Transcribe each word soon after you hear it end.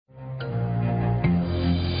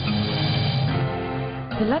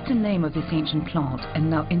The Latin name of this ancient plant and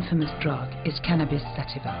now infamous drug is Cannabis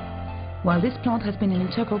sativa. While this plant has been an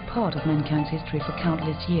integral part of mankind's history for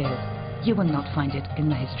countless years, you will not find it in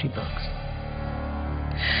the history books.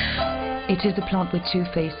 It is a plant with two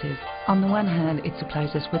faces. On the one hand, it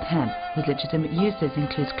supplies us with hemp, whose legitimate uses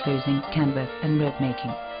includes clothing, canvas and rope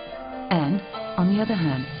making. And, on the other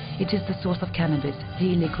hand, it is the source of cannabis,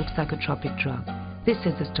 the illegal psychotropic drug. This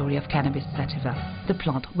is the story of Cannabis sativa, the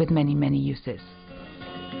plant with many, many uses.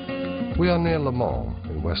 We are near Le Mans,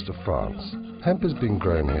 in west of France. Hemp has been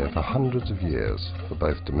grown here for hundreds of years, for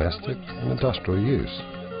both domestic and industrial use.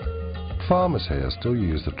 Farmers here still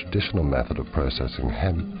use the traditional method of processing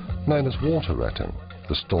hemp, known as water retting.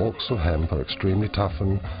 The stalks of hemp are extremely tough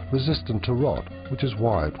and resistant to rot, which is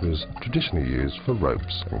why it was traditionally used for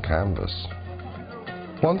ropes and canvas.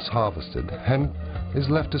 Once harvested, hemp is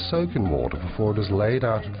left to soak in water before it is laid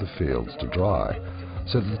out of the fields to dry,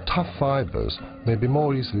 so that the tough fibers may be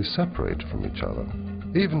more easily separated from each other.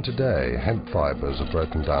 Even today, hemp fibers are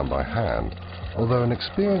broken down by hand, although an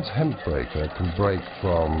experienced hemp breaker can break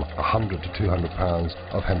from 100 to 200 pounds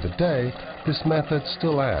of hemp a day. This method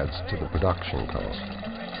still adds to the production cost.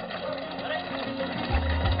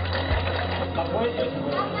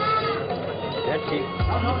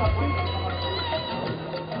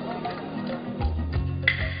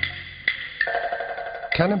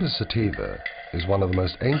 Cannabis sativa is one of the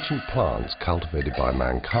most ancient plants cultivated by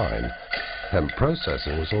mankind. Hemp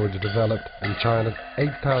processing was already developed in China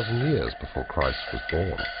 8,000 years before Christ was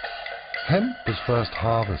born. Hemp was first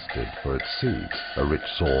harvested for its seeds, a rich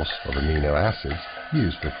source of amino acids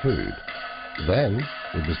used for food. Then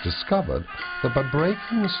it was discovered that by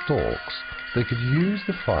breaking the stalks, they could use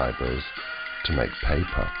the fibers to make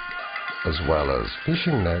paper, as well as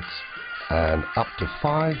fishing nets and up to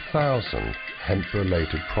 5,000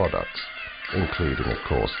 hemp-related products, including, of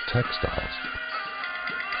course, textiles.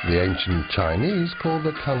 The ancient Chinese called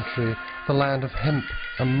their country the land of hemp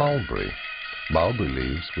and mulberry. Mulberry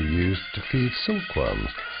leaves were used to feed silkworms,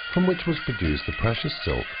 from which was produced the precious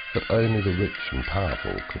silk that only the rich and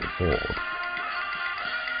powerful could afford.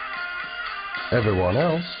 Everyone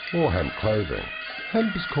else wore hemp clothing.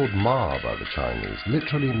 Hemp is called Ma by the Chinese,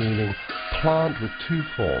 literally meaning plant with two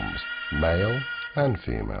forms, male and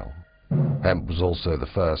female. Hemp was also the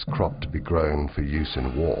first crop to be grown for use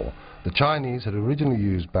in war. The Chinese had originally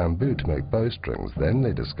used bamboo to make bowstrings. Then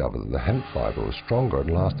they discovered that the hemp fiber was stronger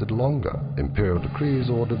and lasted longer. Imperial decrees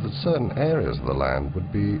ordered that certain areas of the land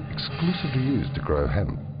would be exclusively used to grow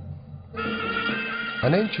hemp.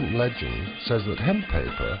 An ancient legend says that hemp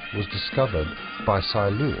paper was discovered by Cai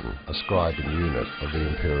Lun, a scribe and eunuch of the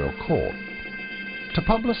imperial court. To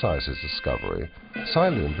publicize his discovery, Cai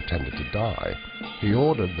Lun pretended to die. He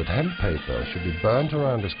ordered that hemp paper should be burnt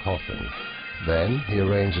around his coffin. Then he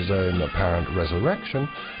arranged his own apparent resurrection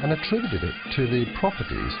and attributed it to the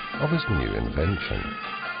properties of his new invention.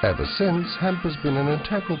 Ever since, hemp has been an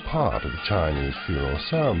integral part of the Chinese funeral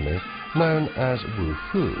ceremony known as Wu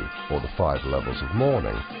Fu, or the 5 levels of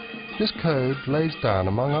mourning. This code lays down,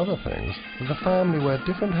 among other things, that the family wear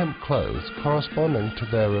different hemp clothes corresponding to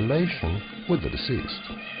their relation with the deceased.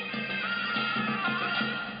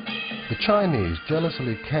 The Chinese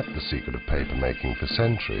jealously kept the secret of paper making for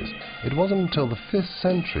centuries. It wasn't until the 5th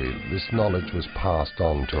century that this knowledge was passed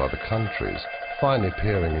on to other countries, finally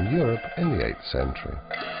appearing in Europe in the 8th century.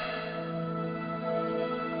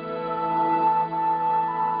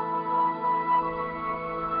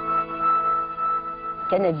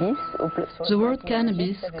 The word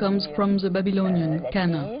cannabis comes from the Babylonian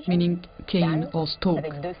canna, meaning cane or stalk,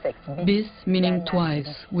 bis meaning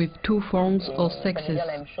twice, with 2 forms or sexes,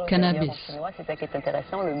 cannabis.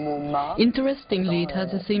 Interestingly, it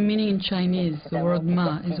has the same meaning in Chinese. The word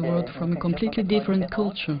ma is a word from a completely different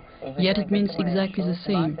culture, yet it means exactly the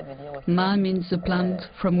same. Ma means the plant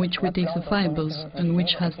from which we take the fibers and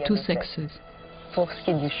which has 2 sexes.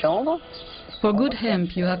 For good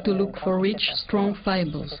hemp, you have to look for rich, strong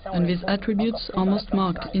fibers, and these attributes are most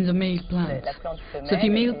marked in the male plant. The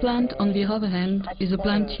female plant, on the other hand, is a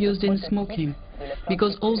plant used in smoking,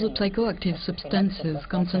 because all the psychoactive substances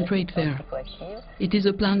concentrate there. It is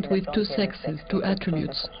a plant with 2 sexes, 2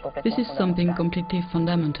 attributes. This is something completely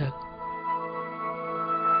fundamental.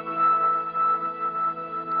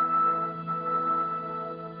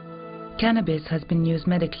 Cannabis has been used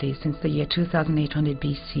medically since the year 2800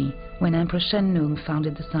 BC, when Emperor Shen Nung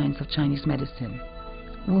founded the science of Chinese medicine.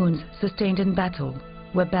 Wounds sustained in battle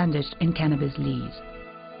were bandaged in cannabis leaves.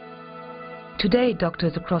 Today,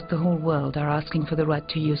 doctors across the whole world are asking for the right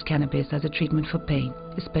to use cannabis as a treatment for pain,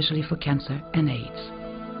 especially for cancer and AIDS.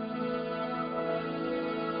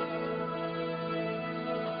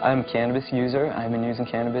 I'm a cannabis user. I've been using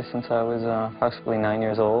cannabis since I was approximately 9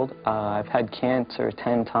 years old. I've had cancer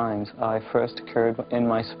 10 times. I first occurred in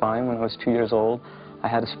my spine when I was 2 years old. I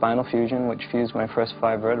had a spinal fusion which fused my first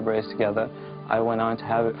 5 vertebrae together. I went on to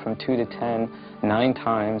have it from 2 to 10, 9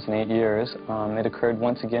 times in 8 years. It occurred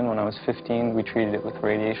once again when I was 15. We treated it with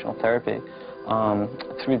radiational therapy.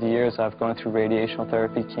 Through the years, I've gone through radiational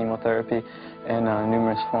therapy, chemotherapy, and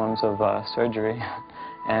numerous forms of surgery.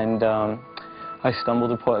 And I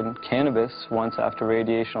stumbled upon cannabis once after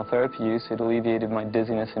radiational therapy use. It alleviated my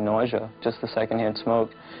dizziness and nausea, just the secondhand smoke,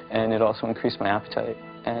 and it also increased my appetite.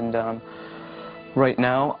 And right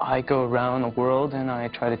now, I go around the world and I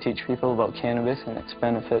try to teach people about cannabis and its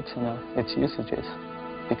benefits and its usages,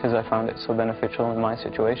 because I found it so beneficial in my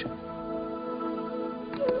situation.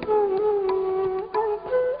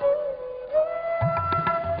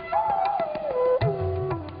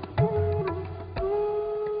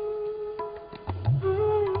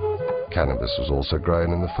 Cannabis was also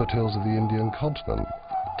grown in the foothills of the Indian continent,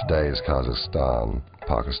 today's Kazakhstan,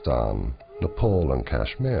 Pakistan, Nepal and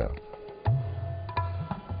Kashmir.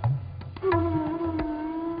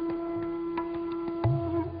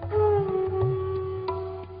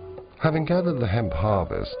 Having gathered the hemp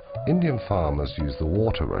harvest, Indian farmers used the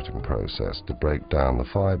water rotting process to break down the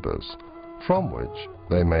fibers, from which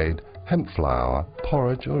they made hemp flour,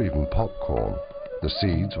 porridge or even popcorn. The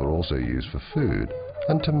seeds were also used for food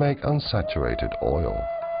and to make unsaturated oil.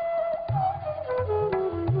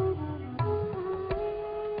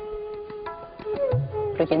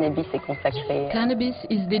 Cannabis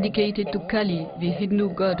is dedicated to Kali, the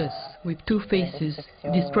Hindu goddess, with 2 faces,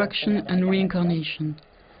 destruction and reincarnation.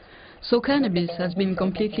 So cannabis has been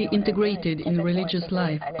completely integrated in religious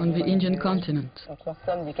life on the Indian continent.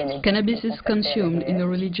 Cannabis is consumed in a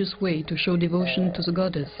religious way to show devotion to the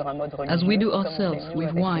goddess, as we do ourselves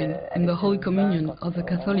with wine in the Holy Communion of the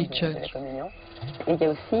Catholic Church.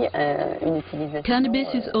 Cannabis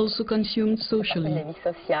is also consumed socially.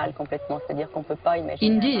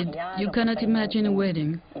 Indeed, you cannot imagine a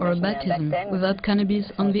wedding or a baptism without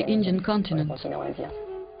cannabis on the Indian continent.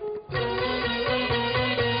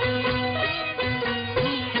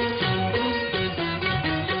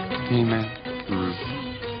 Hey man,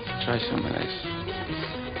 try some of this.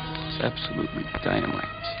 It's absolutely dynamite.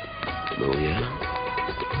 Oh yeah?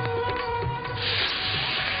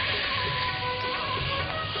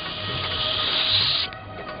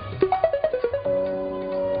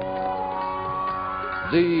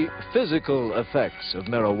 The physical effects of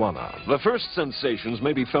marijuana. The first sensations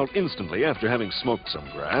may be felt instantly after having smoked some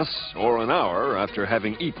grass, or an hour after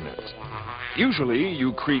having eaten it. Usually,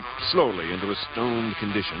 you creep slowly into a stoned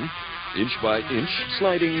condition, inch by inch,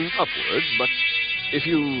 sliding upwards, but if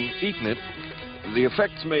you've eaten it, the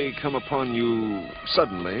effects may come upon you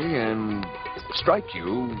suddenly and strike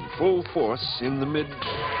you full force in the middle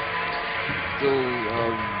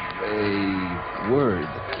of a word.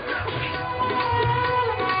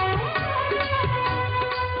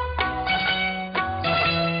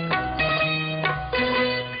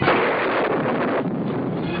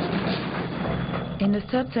 In the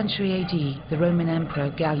 3rd century AD, the Roman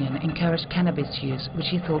Emperor Gallian encouraged cannabis use, which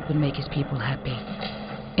he thought would make his people happy.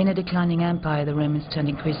 In a declining empire, the Romans turned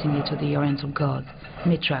increasingly to the Oriental gods,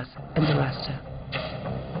 Mithras and Zoroaster.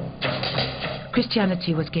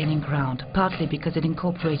 Christianity was gaining ground, partly because it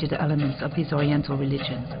incorporated elements of these Oriental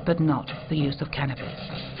religions, but not the use of cannabis.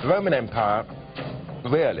 The Roman Empire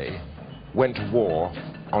really went to war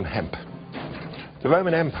on hemp. The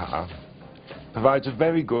Roman Empire provides a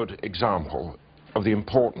very good example of the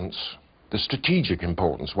importance, the strategic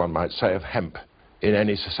importance, one might say, of hemp in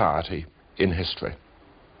any society in history.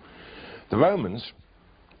 The Romans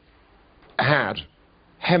had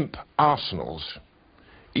hemp arsenals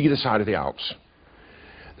either side of the Alps.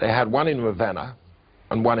 They had one in Ravenna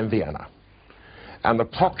and one in Vienna. And the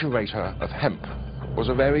procurator of hemp was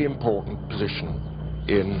a very important position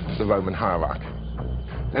in the Roman hierarchy.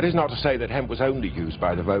 That is not to say that hemp was only used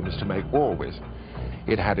by the Romans to make war with.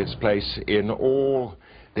 It had its place in all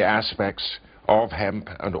the aspects of hemp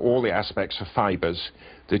and all the aspects of fibers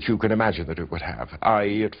that you can imagine that it would have,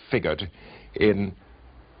 i.e. it figured in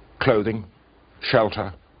clothing,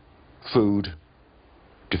 shelter, food,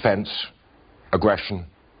 defense, aggression,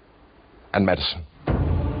 and medicine.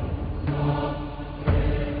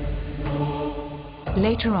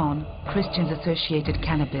 Later on, Christians associated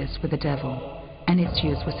cannabis with the devil, and its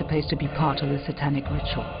use was supposed to be part of the satanic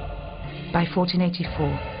ritual. By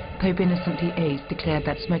 1484, Pope Innocent VIII declared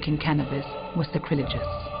that smoking cannabis was sacrilegious,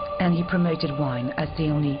 and he promoted wine as the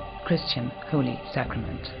only Christian holy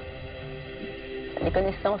sacrament.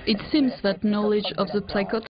 It seems that knowledge of the psychotropic